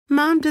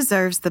Mom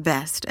deserves the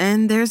best,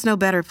 and there's no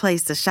better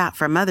place to shop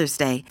for Mother's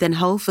Day than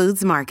Whole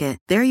Foods Market.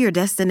 They're your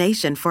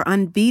destination for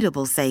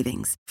unbeatable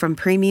savings, from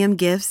premium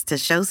gifts to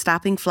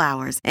show-stopping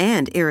flowers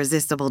and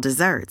irresistible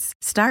desserts.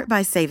 Start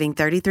by saving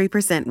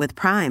 33% with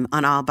Prime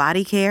on all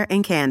body care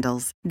and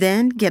candles.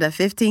 Then get a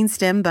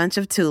 15-stem bunch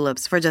of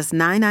tulips for just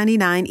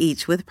 $9.99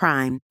 each with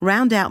Prime.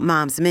 Round out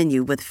Mom's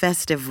menu with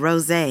festive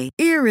rosé,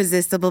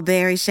 irresistible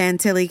berry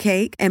chantilly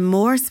cake, and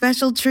more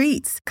special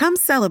treats. Come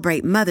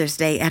celebrate Mother's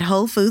Day at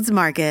Whole Foods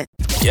Market.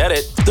 Get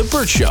it? The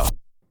Bert Show.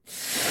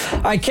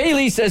 All right,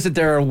 Kaylee says that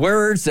there are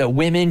words that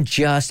women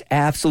just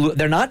absolutely,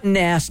 they're not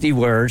nasty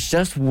words,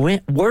 just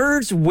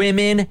words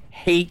women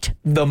hate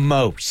the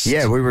most.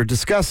 Yeah, we were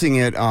discussing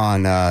it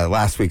on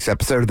last week's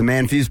episode of the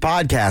Man Fuse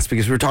podcast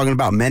because we were talking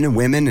about men and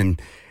women, and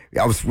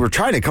we're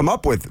trying to come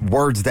up with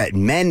words that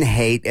men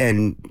hate,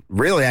 and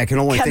really I can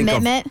only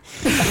Commitment.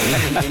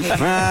 think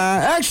of...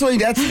 actually,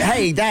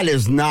 that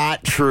is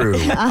not true.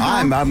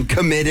 I'm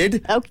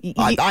committed. Okay.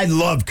 I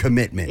love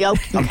commitment.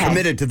 Okay. I'm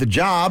committed to the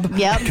job.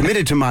 Yep.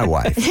 Committed to my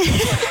wife.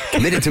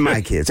 Committed to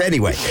my kids.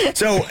 Anyway,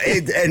 so,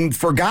 and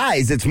for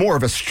guys, it's more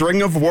of a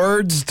string of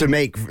words to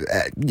make,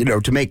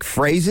 to make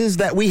phrases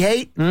that we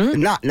hate.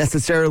 Not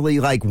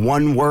necessarily like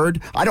one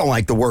word. I don't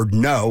like the word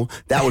no.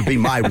 That would be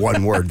my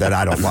one word that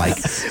I don't like.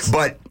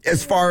 But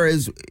as far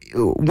as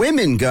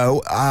women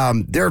go,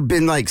 there have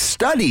been like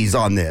studies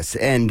on this.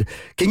 And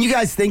can you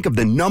guys think of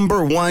the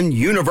number one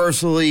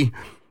universally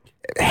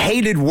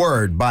hated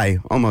word by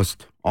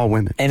almost all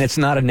women? And it's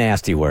not a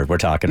nasty word we're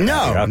talking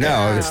about.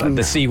 No.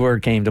 The C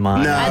word came to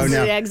mind. That's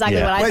No.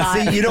 exactly what I thought.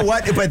 See, you know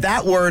what? But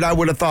that word, I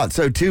would have thought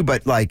so too.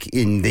 But like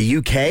in the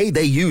UK,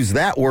 they use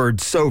that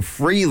word so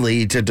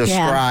freely to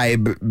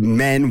describe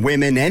men,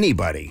 women,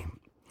 anybody.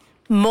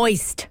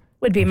 Moist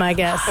would be my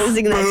guess. I was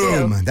thinking that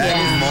too. Boom.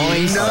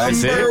 That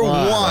is number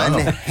one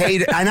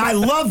hated. And I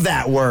love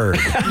that word.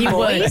 You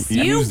would.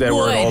 You use that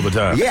word all the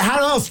time. Yeah, how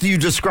else do you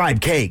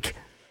describe cake?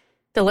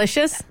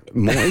 Delicious.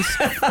 Moist?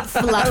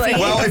 Fluffy.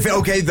 Well,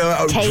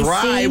 the Tasty.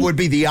 dry would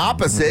be the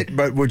opposite,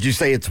 but would you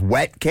say it's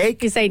wet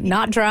cake? You say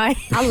not dry.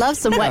 I love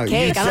some wet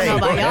cake. I don't know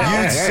about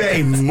y'all. You'd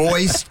say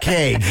moist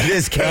cake.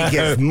 This cake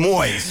is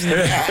moist.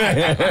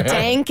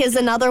 Dank is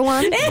another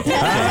one. Wait,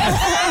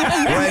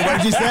 what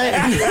did you say?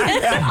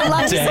 I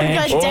love some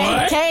good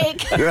dank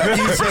cake.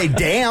 You say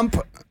damp.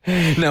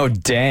 No,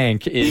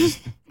 dank is...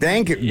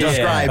 Dank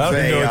describes I don't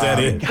know what that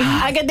is.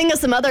 I could think of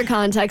some other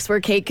contexts where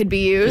cake could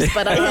be used,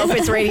 but I don't know if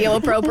it's radio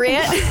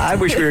appropriate. I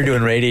wish we were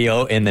doing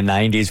radio in the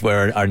 90s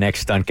where our next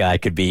stunt guy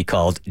could be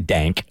called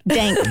Dank.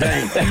 Dank.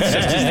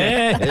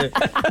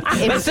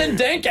 Let's send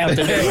Dank out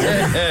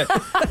today.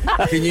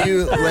 Can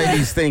you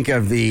ladies think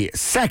of the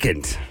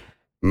second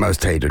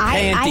most hated?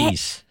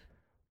 Panties.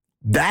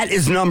 That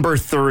is number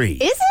 3.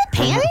 Is it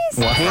panties?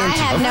 I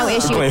have no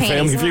issue with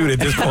Playing Family panties. Feud at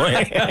this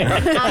point.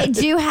 I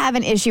do have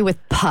an issue with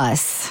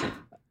pus.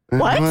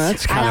 What? Well,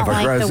 that's I kind don't of a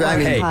like gross. the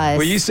word Hey, pus.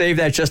 will you save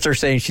that just her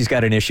saying she's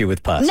got an issue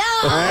with pus? No!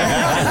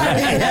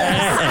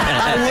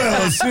 I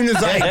will as soon as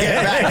I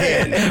get back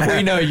in.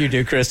 We know you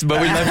do, Chris, but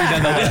we love you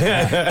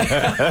nonetheless.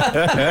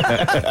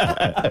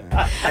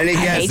 Any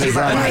guesses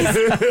on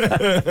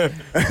it?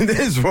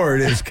 This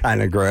word is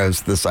kind of gross,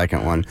 the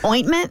second one.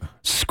 Ointment?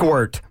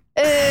 Squirt.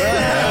 We talked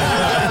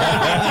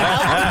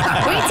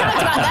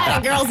about that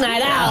at Girls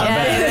Night Out.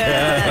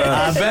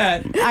 I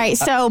bet. All right,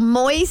 so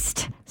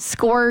moist,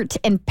 squirt,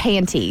 and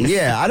panties.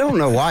 Yeah, I don't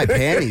know why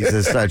panties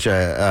is such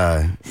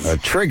a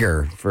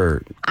trigger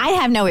for... I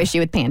have no issue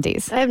with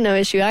panties. I have no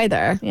issue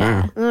either.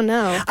 Yeah. Oh,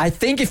 no. I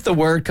think if the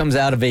word comes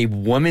out of a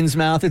woman's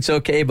mouth, it's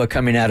okay, but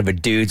coming out of a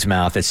dude's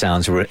mouth, it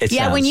sounds...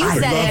 Yeah, when you I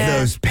said love it.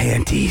 those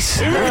panties.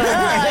 Oh,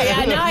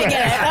 yeah, now I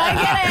get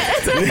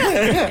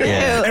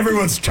it.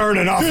 Everyone's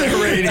turning off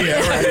their radio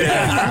right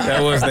now.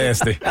 That was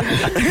nasty.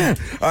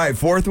 All right,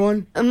 fourth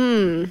one.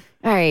 All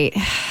right.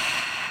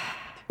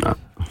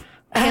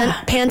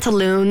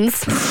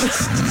 Pantaloons.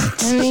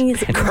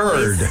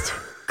 Curd.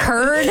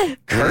 Curd?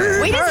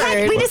 Curd? We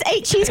just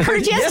ate cheese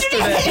curds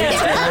yesterday.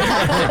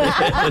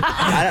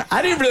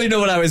 I didn't really know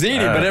what I was eating,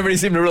 but everybody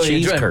seemed to really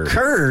cheese enjoy curd. it.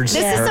 Curds.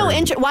 This is so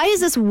interesting. Why is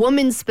this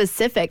woman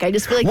specific? I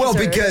just feel like Well,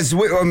 these are- because,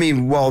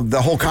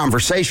 the whole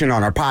conversation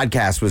on our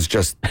podcast was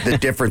just the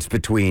difference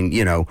between,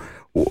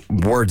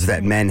 words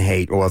that men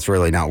hate. Well, it's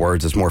really not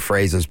words, it's more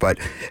phrases, and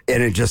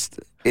it just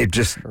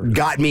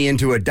got me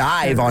into a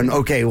dive on,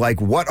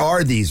 what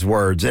are these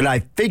words? And I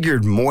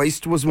figured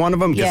moist was one of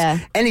them. Yeah.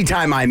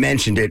 Anytime I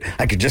mentioned it,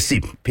 I could just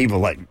see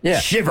people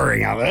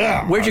shivering.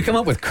 Where'd you come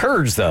up with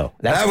curds, though?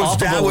 That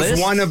was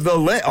one of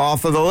the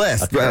off of the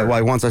list.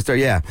 Once I start,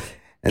 yeah.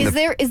 And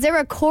Is there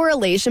a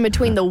correlation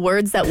between the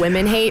words that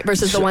women hate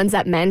versus the ones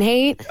that men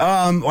hate?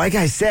 like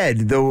I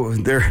said,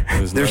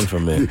 There's none for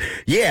men.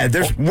 Yeah,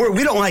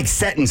 we don't like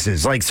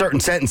sentences, like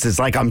certain sentences,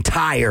 like I'm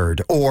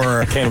tired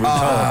or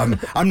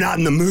I'm not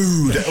in the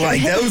mood.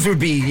 Like those would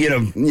be,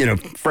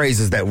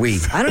 phrases that we.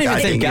 I don't even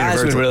think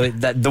guys would universally-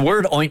 really... The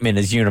word ointment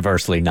is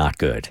universally not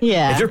good.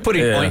 Yeah. If you're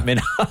putting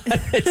ointment on,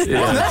 it's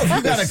Well, no, if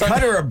you got a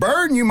cut or a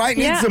burn, you might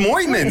need some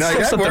ointment. Like,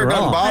 that something word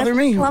doesn't wrong. bother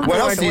me. love What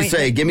the else word do you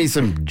say? Give me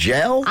some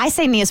gel? I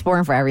say taking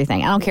Neosporin for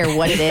everything. I don't care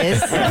what it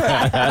is. It's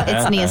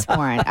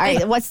Neosporin. All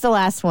right, what's the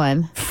last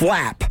one?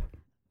 Flap.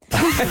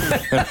 I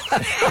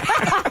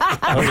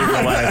don't even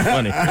know why that's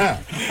funny.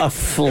 A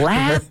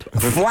flap?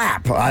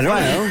 Flap. I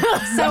don't know.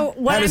 So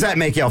what How does that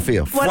make y'all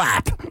feel?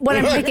 Flap. What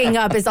I'm picking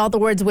up is all the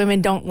words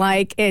women don't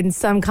like in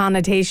some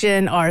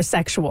connotation are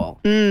sexual.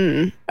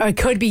 Or it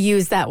could be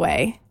used that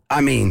way. I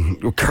mean,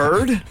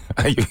 curd?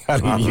 How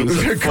do you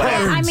use it? Curd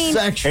I mean-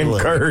 sexually.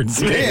 And curds.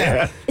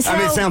 Yeah. I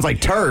mean, it sounds like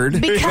turd.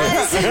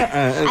 Because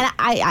and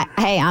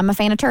hey, I'm a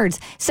fan of turds.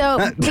 So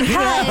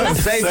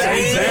because Same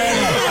thing.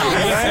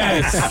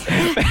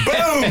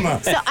 Boom.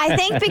 so I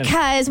think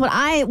because what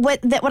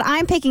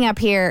I'm picking up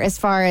here as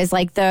far as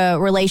like the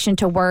relation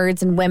to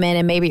words and women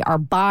and maybe our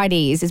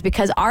bodies is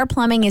because our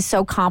plumbing is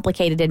so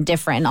complicated and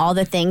different and all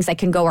the things that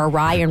can go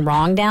awry and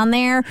wrong down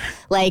there,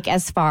 like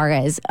as far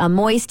as a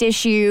moist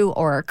issue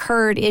or a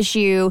curd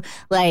issue,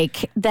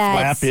 like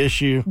that Flap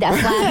issue. That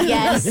flap,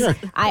 yes.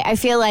 I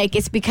feel like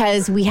it's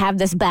because we have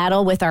this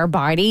battle with our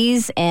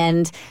bodies,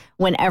 and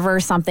whenever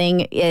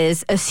something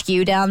is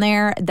askew down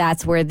there,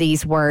 that's where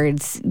these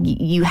words,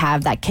 you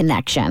have that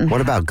connection.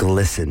 What about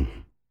glisten?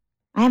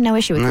 I have no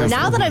issue with this.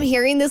 Now that I'm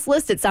hearing this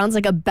list, it sounds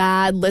like a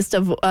bad list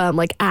of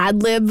like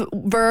ad lib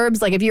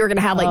verbs. Like if you were going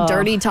to have like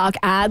dirty talk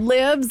ad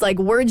libs, like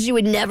words you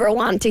would never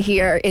want to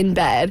hear in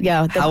bed.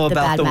 Yeah, How about the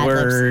bad Mad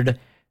Libs. word,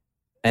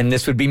 and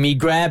this would be me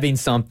grabbing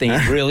something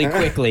really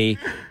quickly,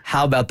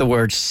 how about the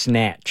word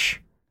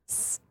snatch?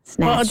 Snatch.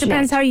 Well, it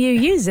depends how you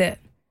use it.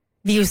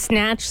 If you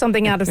snatch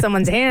something out of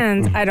someone's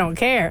hands, I don't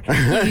care. You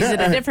use it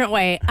a different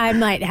way, I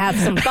might have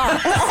some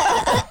thoughts.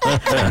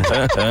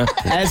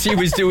 As he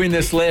was doing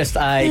this list,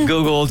 I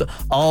Googled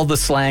all the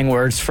slang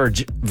words for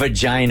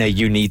vagina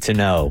you need to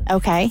know.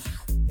 Okay.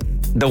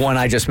 The one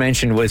I just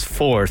mentioned was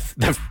fourth.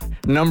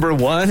 Number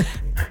one,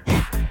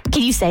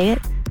 Can you say it?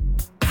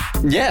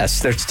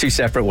 yes, there's two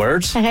separate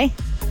words. Okay.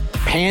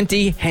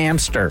 Panty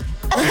hamster.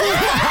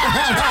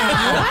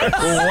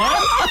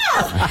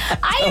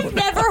 I have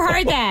never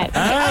heard that.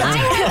 I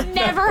have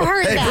never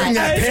heard Hey, bring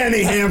that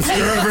panty hamster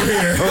over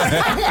here.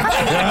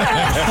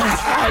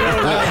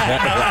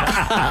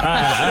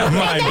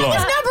 Mind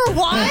blown. Number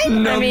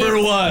one?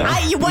 Number one.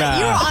 You're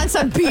on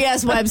some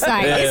BS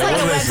website. It's like a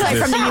website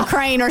from the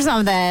Ukraine or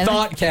something.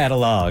 Thought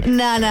catalog.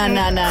 No.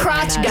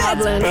 Crotch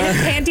goblin.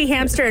 Panty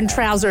hamster and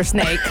trouser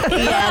snake.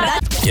 Yeah,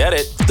 that's Get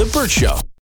it? The Burt Show.